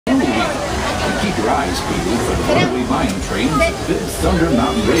your eyes peeled for the runaway mine trains at Big Thunder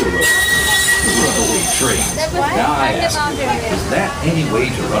Mountain Railroad. Runaway train. Now I ask you, is that any way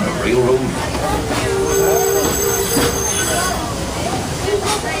to run a railroad?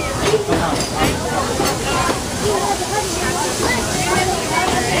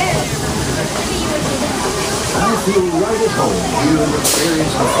 I feel right at home here in the prairies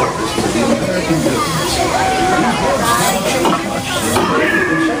and forests of the American wilderness. These roads haven't changed much since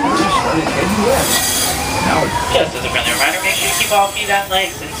the settlers started heading west. Now it's just as a friendly reminder, make sure you keep all feet and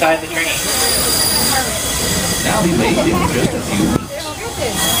legs inside the train. now be made in just a few weeks.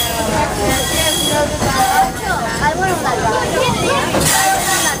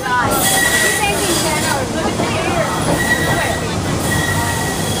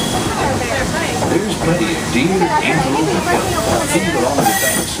 There's plenty of deer, antelope, and elk feed along the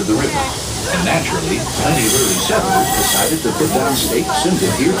banks of the river. And naturally, plenty of early settlers decided to put down stakes and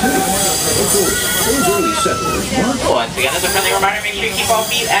live here too. Of course, those early settlers weren't. Once again, as a friendly reminder, make sure you keep all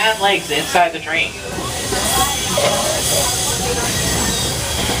feet and legs inside the train.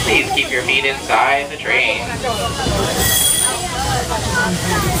 Please keep your feet inside the train.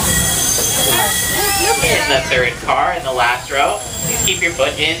 In the third car, in the last row, please keep your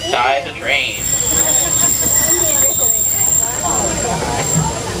foot inside the train.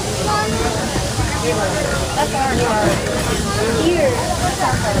 That's our car. Here.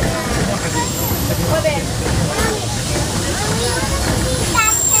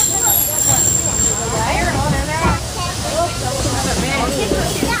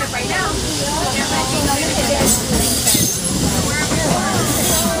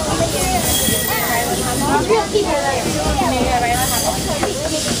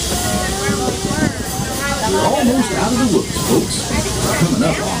 We're almost out of the woods, folks. Coming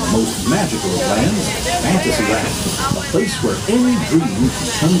up on the most magical of lands, Fantasyland, a place where any dream can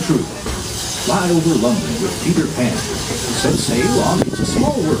come true. Fly over London with Peter Pan. Set sail on It's a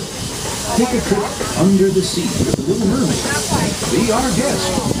Small World. Take a trip under the sea with the Little Mermaid. Be our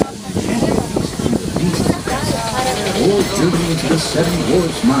guest. Or journey into the Seven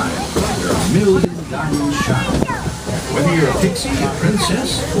Dwarfs Mine, where a million diamonds shine. Whether you're a pixie, a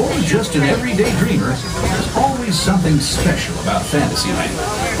princess, or just an everyday dreamer, there's always something special about Fantasyland.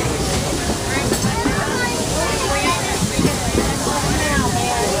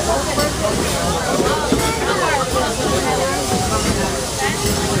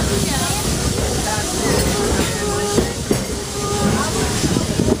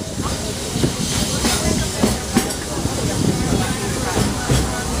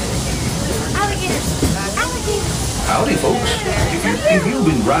 Howdy, folks. If you've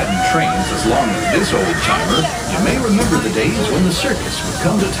been riding trains as long as this old-timer, you may remember the days when the circus would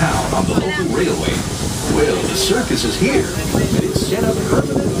come to town on the local railway. Well, the circus is here, and it's set up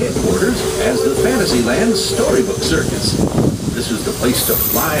permanent headquarters as the Fantasyland Storybook Circus. This is the place to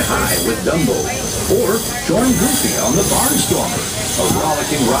fly high with Dumbo, or join Goofy on the Barnstormer, a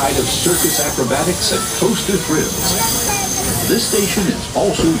rollicking ride of circus acrobatics and coaster thrills. This station is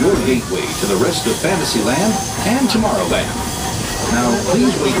also your gateway to the rest of Fantasyland and Tomorrowland. Now,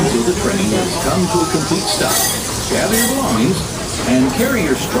 please wait until the train has come to a complete stop. Gather your belongings and carry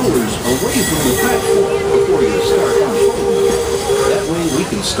your strollers away from the platform before you start unfolding. That way we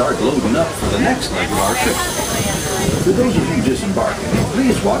can start loading up for the next leg of our trip. For those of you disembarking,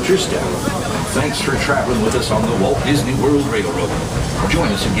 please watch your step. Thanks for traveling with us on the Walt Disney World Railroad.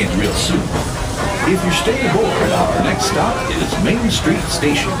 Join us again real soon. If you're staying aboard, our next stop is Main Street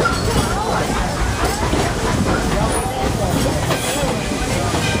Station.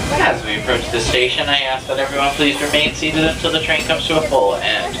 As we approach the station, I ask that everyone please remain seated until the train comes to a full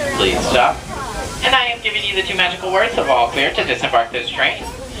end. Please stop. And I am giving you the two magical words of all clear to disembark this train.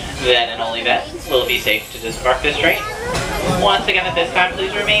 Then and only then will it be safe to disembark this train. Once again at this time,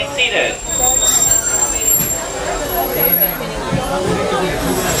 please remain seated.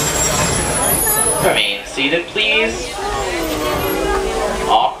 Remain seated, please.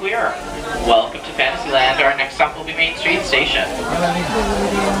 All clear. Welcome to Fantasyland. Our next stop will be Main Street Station.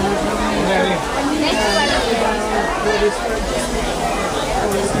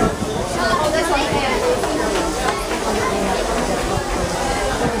 This way.